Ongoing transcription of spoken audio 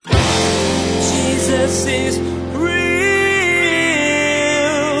Jesus is real.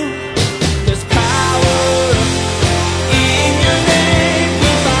 There's power in your name. We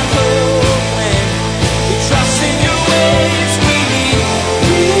find hope when we trust in your ways. We need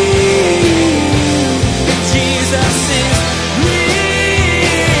real. Jesus is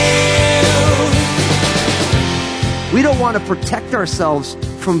real. We don't want to protect ourselves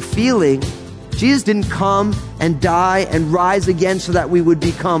from feeling. Jesus didn't come and die and rise again so that we would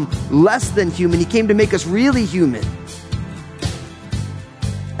become less than human. He came to make us really human.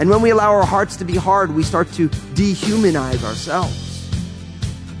 And when we allow our hearts to be hard, we start to dehumanize ourselves.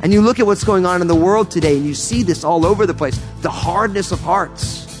 And you look at what's going on in the world today, and you see this all over the place, the hardness of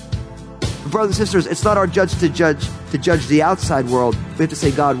hearts. Brothers and sisters, it's not our judge to judge the outside world. We have to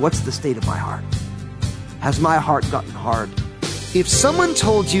say, God, what's the state of my heart? Has my heart gotten hard? If someone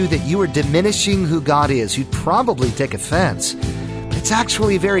told you that you were diminishing who God is, you'd probably take offense. It's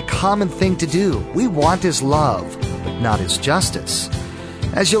actually a very common thing to do. We want His love, but not His justice.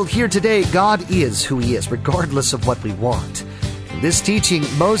 As you'll hear today, God is who He is, regardless of what we want. In this teaching,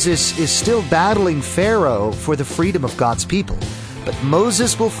 Moses is still battling Pharaoh for the freedom of God's people. But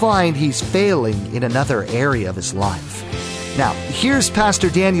Moses will find he's failing in another area of his life. Now, here's Pastor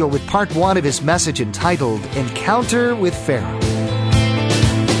Daniel with part 1 of his message entitled, Encounter with Pharaoh.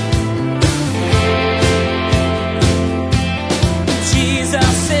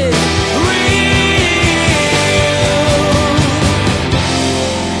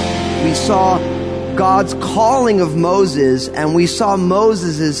 We saw God's calling of Moses, and we saw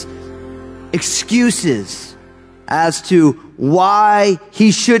Moses' excuses as to why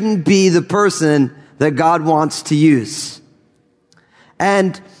he shouldn't be the person that God wants to use.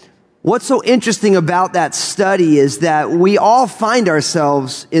 And what's so interesting about that study is that we all find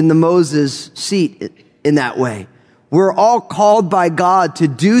ourselves in the Moses seat in that way. We're all called by God to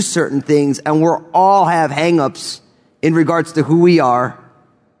do certain things, and we're all have hang-ups in regards to who we are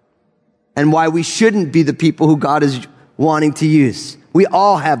and why we shouldn't be the people who God is wanting to use. We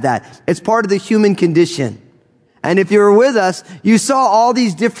all have that. It's part of the human condition. And if you were with us, you saw all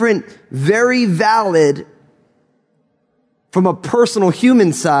these different, very valid, from a personal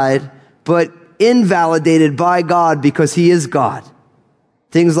human side, but invalidated by God because He is God.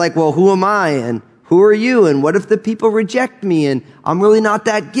 Things like, well, who am I? And who are you? And what if the people reject me? And I'm really not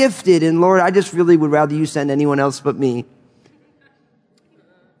that gifted. And Lord, I just really would rather you send anyone else but me.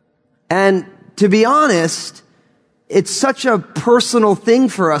 And to be honest, it's such a personal thing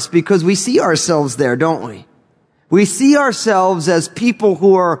for us because we see ourselves there, don't we? We see ourselves as people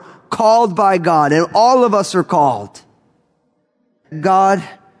who are called by God, and all of us are called. God,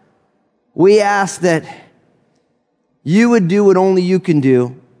 we ask that you would do what only you can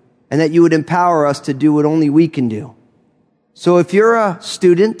do, and that you would empower us to do what only we can do. So if you're a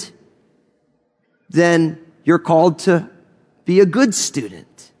student, then you're called to be a good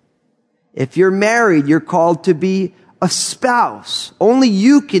student. If you're married, you're called to be a spouse. Only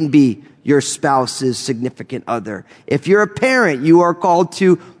you can be your spouse's significant other. If you're a parent, you are called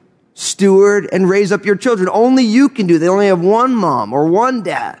to steward and raise up your children. Only you can do. They only have one mom or one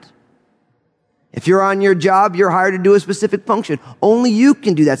dad. If you're on your job, you're hired to do a specific function. Only you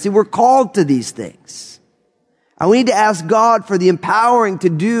can do that. See, we're called to these things. And we need to ask God for the empowering to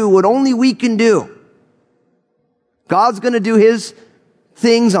do what only we can do. God's going to do His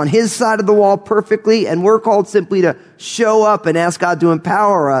things on His side of the wall perfectly, and we're called simply to show up and ask God to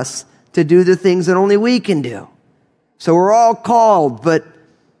empower us to do the things that only we can do. So we're all called, but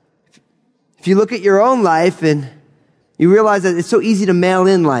if you look at your own life and you realize that it's so easy to mail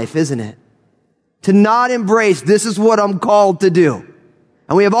in life, isn't it? To not embrace, this is what I'm called to do.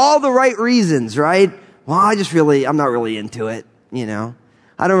 And we have all the right reasons, right? Well, I'm not really into it, you know.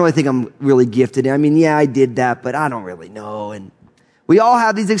 I don't really think I'm really gifted. I mean, yeah, I did that, but I don't really know. And we all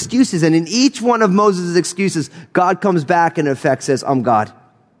have these excuses. And in each one of Moses' excuses, God comes back and in effect says, I'm God.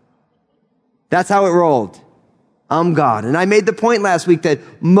 That's how it rolled. I'm God. And I made the point last week that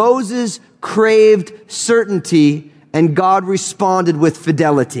Moses craved certainty and God responded with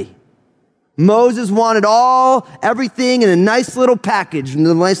fidelity. Moses wanted everything in a nice little package, with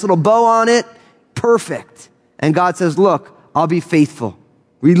a nice little bow on it. Perfect. And God says, look, I'll be faithful.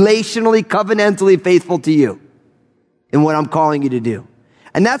 Relationally, covenantally faithful to you in what I'm calling you to do.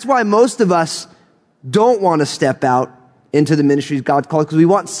 And that's why most of us don't want to step out into the ministries God called, because we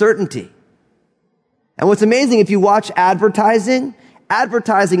want certainty. And what's amazing, if you watch advertising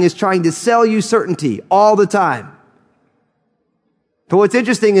is trying to sell you certainty all the time. But what's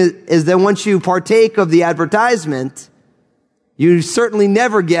interesting is that once you partake of the advertisement, you certainly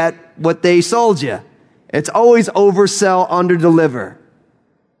never get what they sold you. It's always oversell, underdeliver.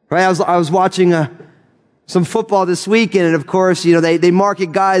 Right? I was watching some football this weekend, and of course, they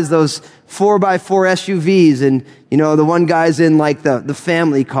market guys those 4x4 SUVs, and, the one guy's in like the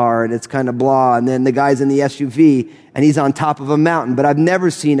family car, and it's kind of blah, and then the guy's in the SUV, and he's on top of a mountain, but I've never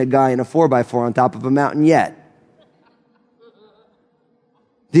seen a guy in a 4x4 on top of a mountain yet.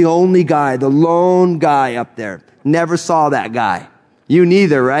 The only guy, the lone guy up there. Never saw that guy. You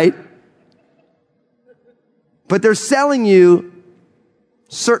neither, right? But they're selling you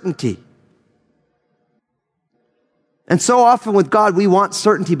certainty. And so often with God, we want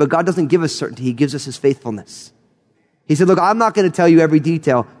certainty, but God doesn't give us certainty. He gives us his faithfulness. He said, look, I'm not going to tell you every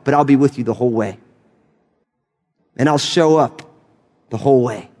detail, but I'll be with you the whole way. And I'll show up the whole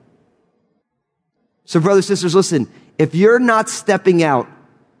way. So brothers and sisters, listen, if you're not stepping out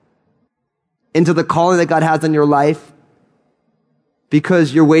into the calling that God has on your life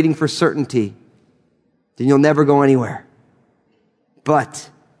because you're waiting for certainty, then you'll never go anywhere. But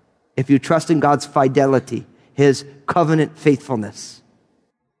if you trust in God's fidelity, his covenant faithfulness,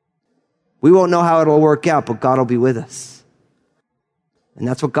 we won't know how it'll work out, but God will be with us. And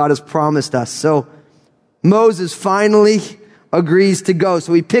that's what God has promised us. So Moses finally agrees to go.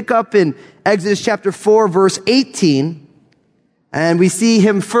 So we pick up in Exodus chapter 4, verse 18, and we see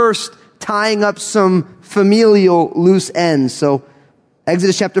him first tying up some familial loose ends. So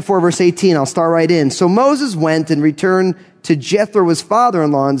Exodus chapter 4, verse 18, I'll start right in. So Moses went and returned to Jethro, his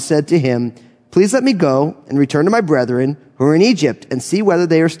father-in-law, and said to him, please let me go and return to my brethren who are in Egypt and see whether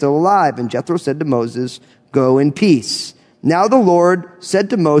they are still alive. And Jethro said to Moses, go in peace. Now the Lord said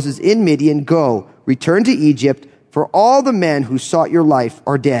to Moses in Midian, go, return to Egypt, for all the men who sought your life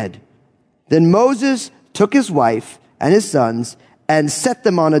are dead. Then Moses took his wife and his sons and set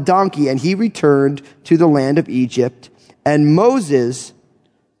them on a donkey, and he returned to the land of Egypt. And Moses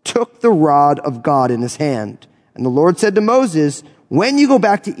took the rod of God in his hand. And the Lord said to Moses, when you go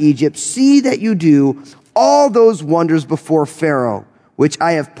back to Egypt, see that you do all those wonders before Pharaoh, which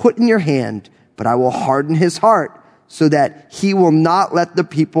I have put in your hand, but I will harden his heart, so that he will not let the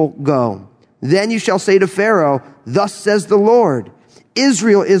people go. Then you shall say to Pharaoh, thus says the Lord,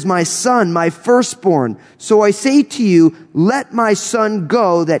 Israel is my son, my firstborn. So I say to you, let my son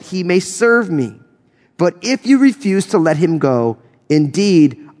go that he may serve me. But if you refuse to let him go,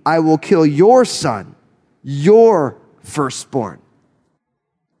 indeed, I will kill your son, your firstborn.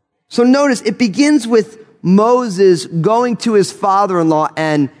 So notice, it begins with Moses going to his father-in-law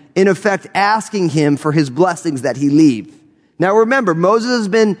and, in effect, asking him for his blessings that he leave. Now remember, Moses has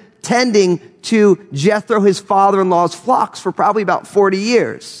been tending to Jethro, his father-in-law's flocks, for probably about 40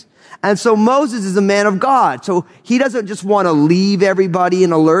 years. And so Moses is a man of God. So he doesn't just want to leave everybody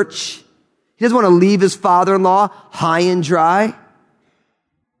in a lurch. He doesn't want to leave his father-in-law high and dry.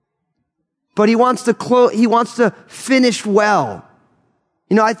 But he wants to finish well.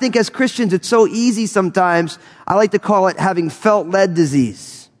 I think as Christians, it's so easy sometimes. I like to call it having felt-led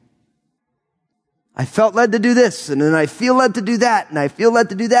disease. I felt led to do this, and then I feel led to do that, and I feel led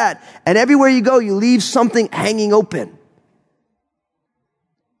to do that. And everywhere you go, you leave something hanging open.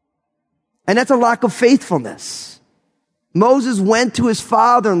 And that's a lack of faithfulness. Moses went to his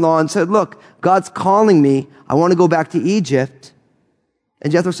father-in-law and said, look, God's calling me. I want to go back to Egypt.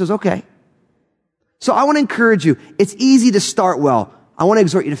 And Jethro says, okay. So I want to encourage you. It's easy to start well. I want to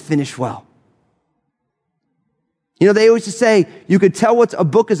exhort you to finish well. They always say you could tell what a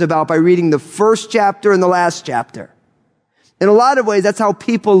book is about by reading the first chapter and the last chapter. In a lot of ways, that's how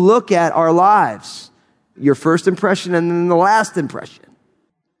people look at our lives. Your first impression and then the last impression.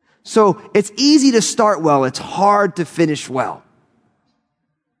 So it's easy to start well. It's hard to finish well.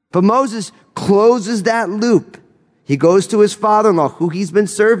 But Moses closes that loop. He goes to his father-in-law, who he's been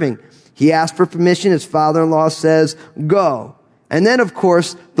serving. He asked for permission. His father-in-law says, go. And then, of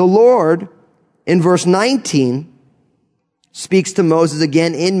course, the Lord, in verse 19, speaks to Moses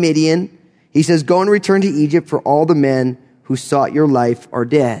again in Midian. He says, go and return to Egypt, for all the men who sought your life are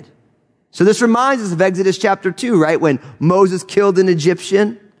dead. So this reminds us of Exodus chapter 2, right? When Moses killed an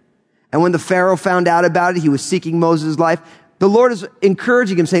Egyptian, and when the Pharaoh found out about it, he was seeking Moses' life. The Lord is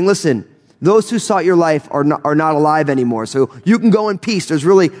encouraging him, saying, listen, those who sought your life are not alive anymore. So you can go in peace. There's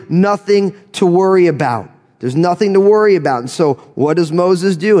really nothing to worry about. There's nothing to worry about. And so what does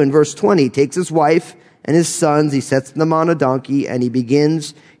Moses do? In verse 20, he takes his wife and his sons, he sets them on a donkey, and he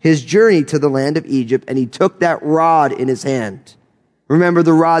begins his journey to the land of Egypt, and he took that rod in his hand. Remember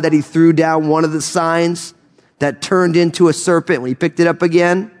the rod that he threw down, one of the signs that turned into a serpent? When he picked it up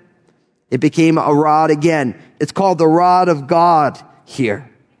again, it became a rod again. It's called the rod of God here.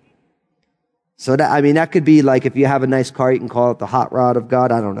 So that could be like if you have a nice car, you can call it the hot rod of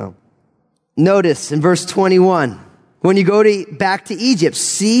God. I don't know. Notice in verse 21, When you go back to Egypt,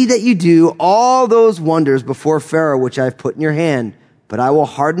 see that you do all those wonders before Pharaoh, which I've put in your hand, but I will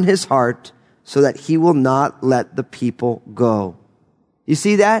harden his heart so that he will not let the people go. You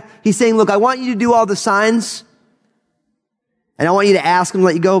see that? He's saying, look, I want you to do all the signs, and I want you to ask him to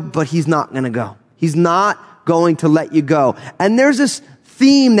let you go, but he's not going to go. He's not going to let you go. And there's this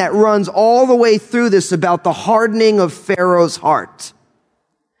theme that runs all the way through this about the hardening of Pharaoh's heart.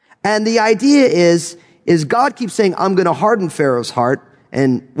 And the idea is God keeps saying, I'm going to harden Pharaoh's heart.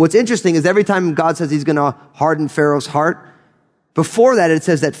 And what's interesting is every time God says he's going to harden Pharaoh's heart, before that it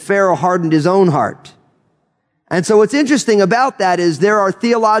says that Pharaoh hardened his own heart. And so what's interesting about that is there are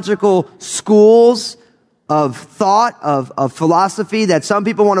theological schools of thought, of philosophy, that some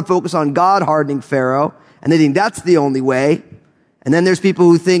people want to focus on God hardening Pharaoh, and they think that's the only way. And then there's people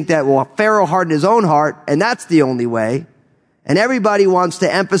who think that, well, Pharaoh hardened his own heart, and that's the only way. And everybody wants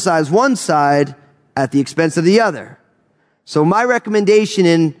to emphasize one side at the expense of the other. So my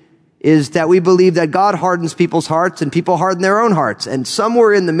recommendation is that we believe that God hardens people's hearts and people harden their own hearts. And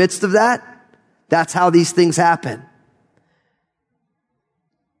somewhere in the midst of that, that's how these things happen.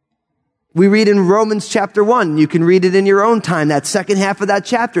 We read in Romans chapter 1, you can read it in your own time, that second half of that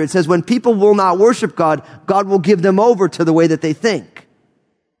chapter. It says, when people will not worship God, God will give them over to the way that they think.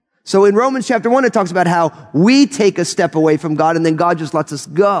 So in Romans chapter 1, it talks about how we take a step away from God and then God just lets us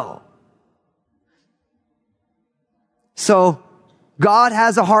go. So God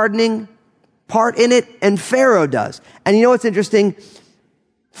has a hardening part in it, and Pharaoh does. And you know what's interesting?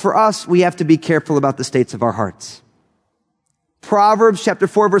 For us, we have to be careful about the states of our hearts. Proverbs chapter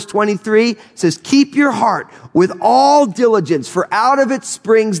 4 verse 23 says, keep your heart with all diligence, for out of it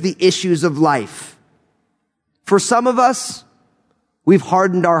springs the issues of life. For some of us, we've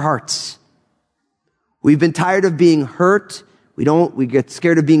hardened our hearts. We've been tired of being hurt. We get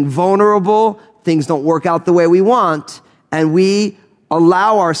scared of being vulnerable. Things don't work out the way we want. And we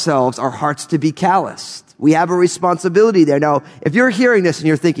allow ourselves, our hearts, to be calloused. We have a responsibility there. Now, if you're hearing this and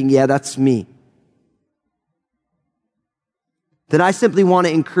you're thinking, yeah, that's me, then I simply want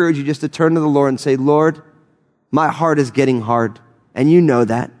to encourage you just to turn to the Lord and say, Lord, my heart is getting hard, and you know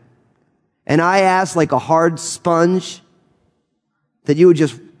that. And I ask, like a hard sponge, that you would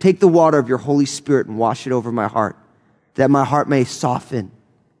just take the water of your Holy Spirit and wash it over my heart, that my heart may soften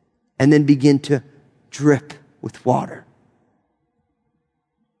and then begin to drip with water.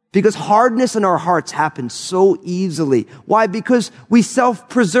 Because hardness in our hearts happens so easily. Why? Because we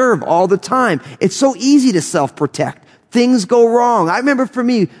self-preserve all the time. It's so easy to self-protect. Things go wrong. I remember for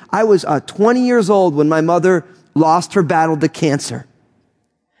me, I was 20 years old when my mother lost her battle to cancer.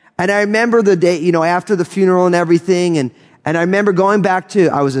 And I remember the day, after the funeral and everything, and I remember going back to,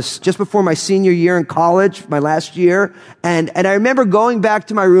 I was just before my senior year in college, my last year, and I remember going back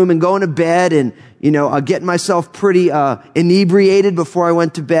to my room and going to bed and, getting myself pretty inebriated before I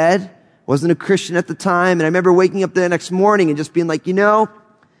went to bed. Wasn't a Christian at the time, and I remember waking up the next morning and just being like,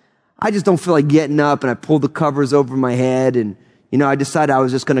 I just don't feel like getting up, and I pulled the covers over my head, and, I decided I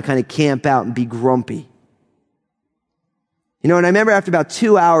was just going to kind of camp out and be grumpy. And I remember after about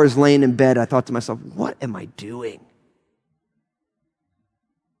 2 hours laying in bed, I thought to myself, what am I doing?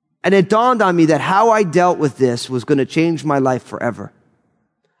 And it dawned on me that how I dealt with this was going to change my life forever.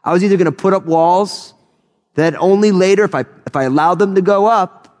 I was either going to put up walls that only later, if I allowed them to go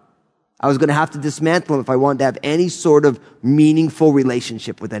up, I was going to have to dismantle them if I wanted to have any sort of meaningful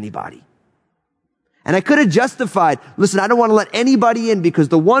relationship with anybody. And I could have justified, listen, I don't want to let anybody in because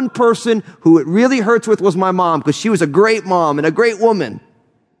the one person who it really hurts with was my mom, because she was a great mom and a great woman.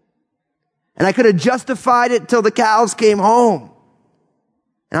 And I could have justified it till the cows came home.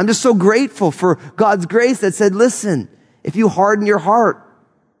 And I'm just so grateful for God's grace that said, listen, if you harden your heart,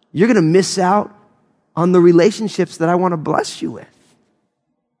 you're going to miss out on the relationships that I want to bless you with.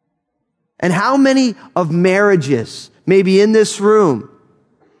 And how many of marriages, maybe in this room,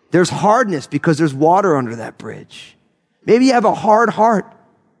 there's hardness because there's water under that bridge. Maybe you have a hard heart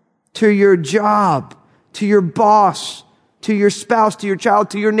to your job, to your boss, to your spouse, to your child,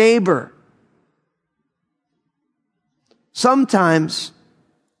 to your neighbor. Sometimes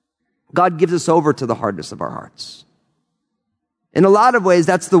God gives us over to the hardness of our hearts. In a lot of ways,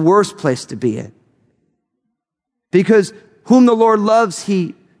 that's the worst place to be in. Because whom the Lord loves,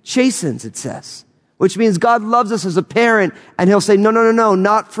 he chastens, it says. Which means God loves us as a parent, and he'll say, no,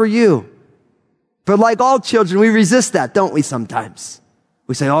 not for you. But like all children, we resist that, don't we, sometimes?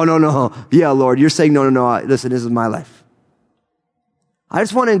 We say, oh, no. Yeah, Lord, you're saying no. Listen, this is my life. I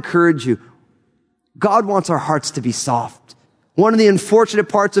just want to encourage you. God wants our hearts to be soft. One of the unfortunate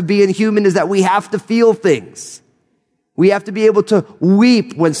parts of being human is that we have to feel things. We have to be able to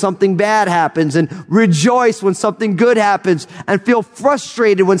weep when something bad happens and rejoice when something good happens and feel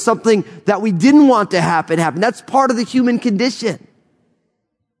frustrated when something that we didn't want to happen. That's part of the human condition.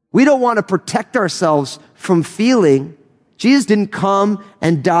 We don't want to protect ourselves from feeling. Jesus didn't come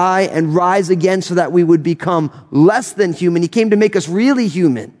and die and rise again so that we would become less than human. He came to make us really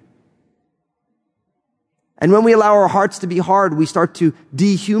human. And when we allow our hearts to be hard, we start to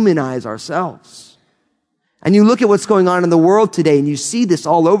dehumanize ourselves. And you look at what's going on in the world today, and you see this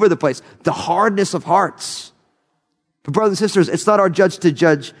all over the place, the hardness of hearts. But brothers and sisters, it's not our judge to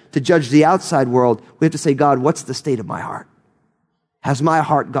judge the outside world. We have to say, God, what's the state of my heart? Has my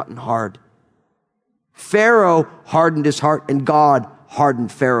heart gotten hard? Pharaoh hardened his heart, and God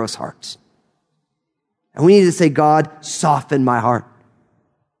hardened Pharaoh's hearts. And we need to say, God, soften my heart.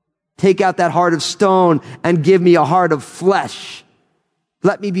 Take out that heart of stone and give me a heart of flesh.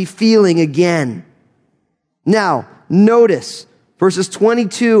 Let me be feeling again. Now, notice verses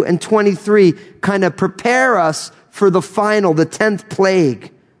 22 and 23 kind of prepare us for the 10th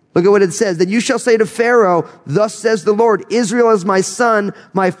plague. Look at what it says. Then you shall say to Pharaoh, thus says the Lord, Israel is my son,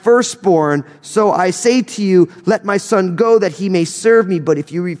 my firstborn. So I say to you, let my son go that he may serve me. But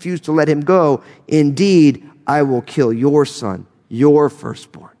if you refuse to let him go, indeed, I will kill your son, your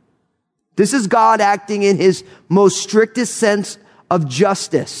firstborn. This is God acting in his most strictest sense of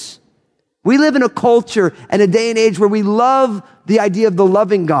justice. We live in a culture and a day and age where we love the idea of the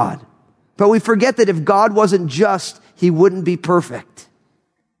loving God. But we forget that if God wasn't just, he wouldn't be perfect.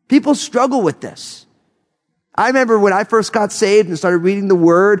 People struggle with this. I remember when I first got saved and started reading the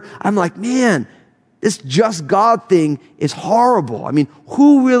Word, I'm like, man, this just God thing is horrible. I mean,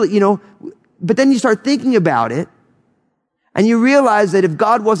 who really, but then you start thinking about it and you realize that if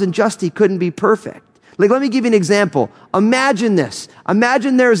God wasn't just, he couldn't be perfect. Like, let me give you an example. Imagine this.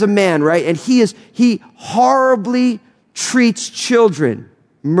 Imagine there's a man, right? And he horribly treats children,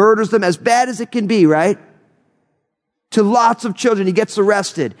 murders them as bad as it can be, right? To lots of children. He gets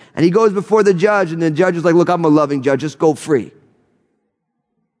arrested and he goes before the judge and the judge is like, look, I'm a loving judge. Just go free.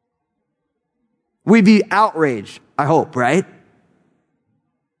 We'd be outraged, I hope, right?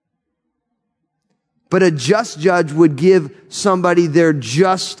 But a just judge would give somebody their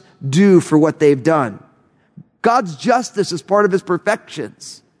just due for what they've done. God's justice is part of his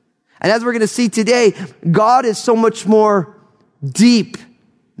perfections. And as we're going to see today, God is so much more deep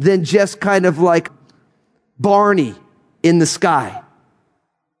than just kind of like Barney in the sky.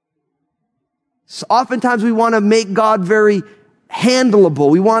 So oftentimes we want to make God very handleable.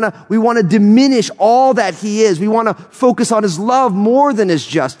 We want to diminish all that he is. We want to focus on his love more than his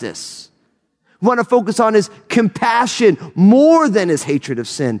justice. We want to focus on his compassion more than his hatred of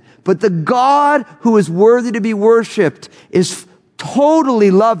sin. But the God who is worthy to be worshiped is totally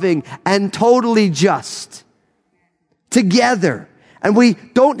loving and totally just together. And we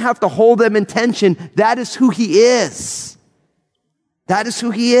don't have to hold them in tension. That is who he is. That is who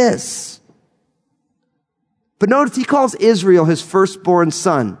he is. But notice he calls Israel his firstborn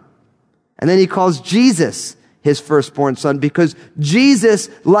son. And then he calls Jesus his firstborn son, because Jesus,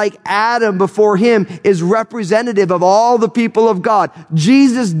 like Adam before him, is representative of all the people of God.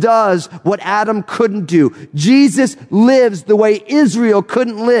 Jesus does what Adam couldn't do. Jesus lives the way Israel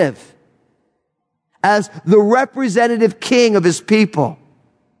couldn't live, as the representative king of his people.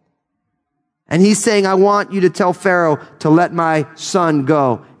 And he's saying, I want you to tell Pharaoh to let my son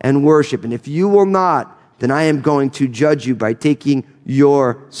go and worship. And if you will not, then I am going to judge you by taking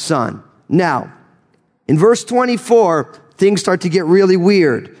your son. Now, in verse 24, things start to get really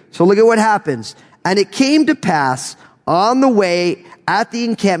weird. So look at what happens. And it came to pass on the way at the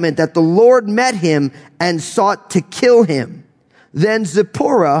encampment that the Lord met him and sought to kill him. Then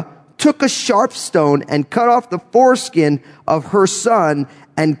Zipporah took a sharp stone and cut off the foreskin of her son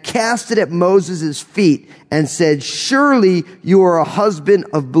and cast it at Moses' feet and said, surely you are a husband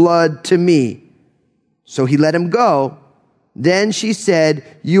of blood to me. So he let him go. Then she said,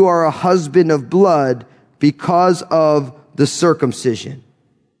 you are a husband of blood because of the circumcision.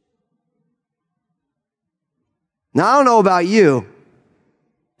 Now, I don't know about you,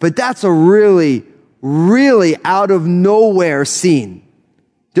 but that's a really, really out of nowhere scene.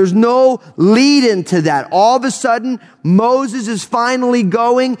 There's no lead into that. All of a sudden, Moses is finally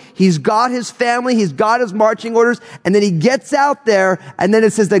going. He's got his family. He's got his marching orders. And then he gets out there, and then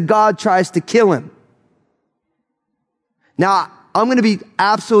it says that God tries to kill him. Now, I'm going to be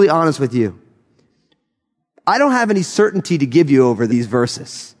absolutely honest with you. I don't have any certainty to give you over these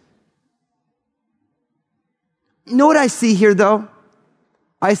verses. You know what I see here, though?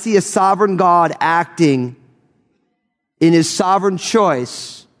 I see a sovereign God acting in his sovereign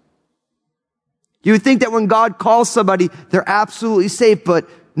choice You would think that when God calls somebody, they're absolutely safe, but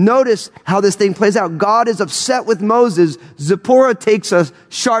notice how this thing plays out. God is upset with Moses. Zipporah takes a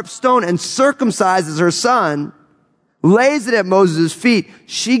sharp stone and circumcises her son, lays it at Moses' feet.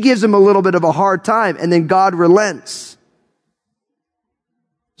 She gives him a little bit of a hard time, and then God relents.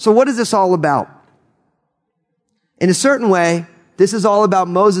 So what is this all about? In a certain way, this is all about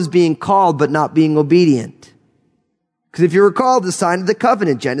Moses being called but not being obedient. Because if you recall the sign of the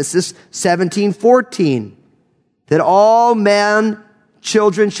covenant, Genesis 17:14, that all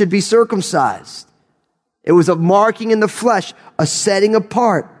children should be circumcised. It was a marking in the flesh, a setting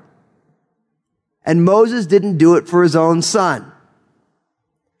apart. And Moses didn't do it for his own son.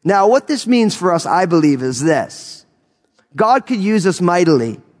 Now, what this means for us, I believe, is this. God could use us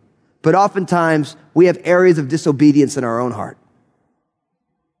mightily, but oftentimes we have areas of disobedience in our own heart.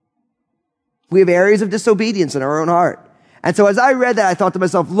 We have areas of disobedience in our own heart. And so as I read that, I thought to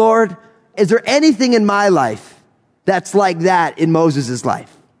myself, Lord, is there anything in my life that's like that in Moses'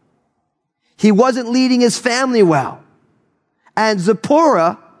 life? He wasn't leading his family well. And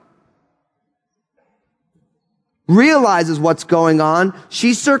Zipporah realizes what's going on.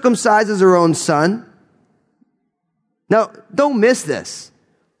 She circumcises her own son. Now, don't miss this.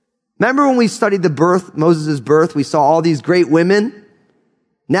 Remember when we studied the birth, Moses' birth, we saw all these great women?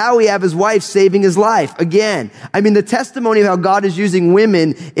 Now we have his wife saving his life again. I mean, the testimony of how God is using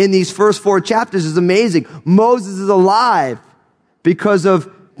women in these first 4 chapters is amazing. Moses is alive because of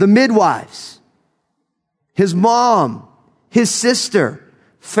the midwives, his mom, his sister,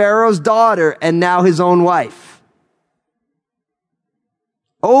 Pharaoh's daughter, and now his own wife.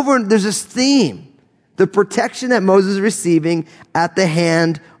 There's this theme, the protection that Moses is receiving at the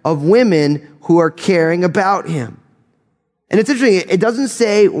hand of women who are caring about him. And it's interesting, it doesn't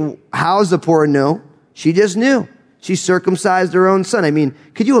say how Zipporah knew. She just knew. She circumcised her own son. I mean,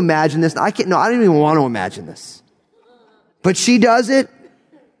 could you imagine this? I don't even want to imagine this. But she does it.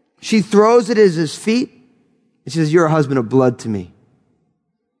 She throws it at his feet. And she says, you're a husband of blood to me.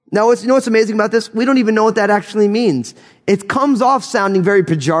 Now, you know what's amazing about this? We don't even know what that actually means. It comes off sounding very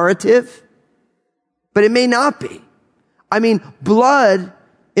pejorative, but it may not be. I mean, blood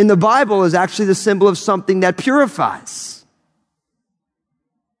in the Bible is actually the symbol of something that purifies.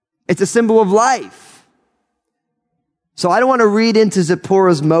 It's a symbol of life. So I don't want to read into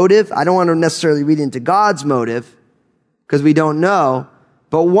Zipporah's motive. I don't want to necessarily read into God's motive because we don't know.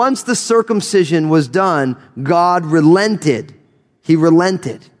 But once the circumcision was done, God relented. He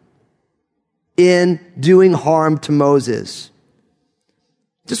relented in doing harm to Moses.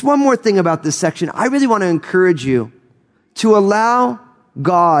 Just one more thing about this section. I really want to encourage you to allow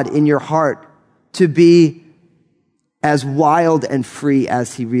God in your heart to be as wild and free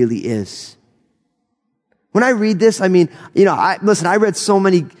as he really is. When I read this, I mean, I read so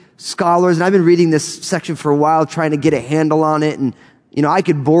many scholars, and I've been reading this section for a while, trying to get a handle on it, and, I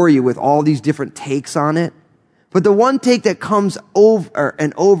could bore you with all these different takes on it. But the one take that comes over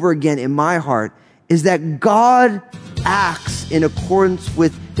and over again in my heart is that God acts in accordance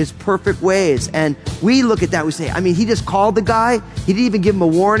with his perfect ways. And we look at that, we say, he just called the guy, he didn't even give him a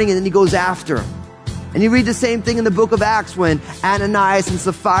warning, and then he goes after him. And you read the same thing in the book of Acts when Ananias and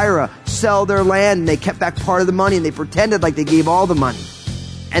Sapphira sell their land and they kept back part of the money and they pretended like they gave all the money.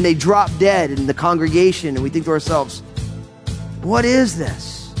 And they drop dead in the congregation, and we think to ourselves, what is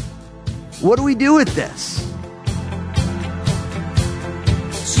this? What do we do with this?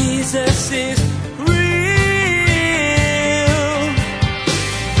 Jesus is real.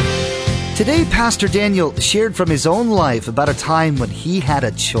 Today, Pastor Daniel shared from his own life about a time when he had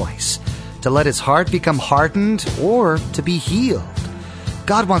a choice: to let his heart become hardened or to be healed.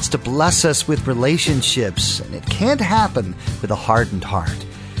 God wants to bless us with relationships, and it can't happen with a hardened heart.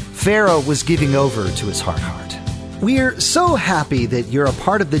 Pharaoh was giving over to his hard heart. We're so happy that you're a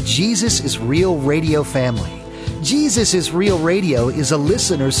part of the Jesus is Real radio family. Jesus is Real Radio is a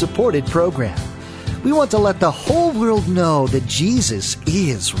listener-supported program. We want to let the whole world know that Jesus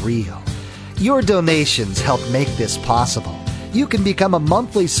is real. Your donations help make this possible. You can become a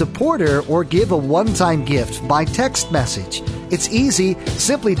monthly supporter or give a one-time gift by text message. It's easy.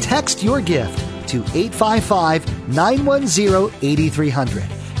 Simply text your gift to 855-910-8300.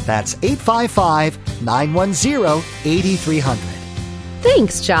 That's 855-910-8300.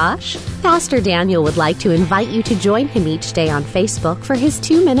 Thanks, Josh. Pastor Daniel would like to invite you to join him each day on Facebook for his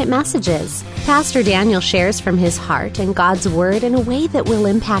 2-minute messages. Pastor Daniel shares from his heart and God's Word in a way that will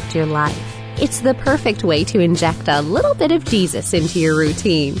impact your life. It's the perfect way to inject a little bit of Jesus into your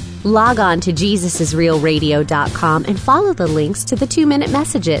routine. Log on to JesusIsRealRadio.com and follow the links to the 2-minute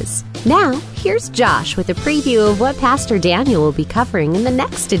messages. Now, here's Josh with a preview of what Pastor Daniel will be covering in the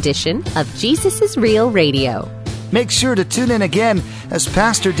next edition of Jesus is Real Radio. Make sure to tune in again as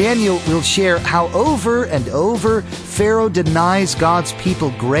Pastor Daniel will share how over and over Pharaoh denies God's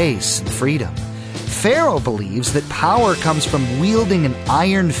people grace and freedom. Pharaoh believes that power comes from wielding an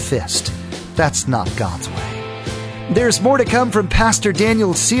iron fist. That's not God's way. There's more to come from Pastor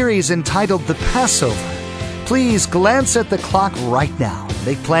Daniel's series entitled The Passover. Please glance at the clock right now.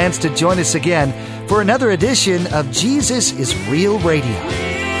 Make plans to join us again for another edition of Jesus is Real Radio.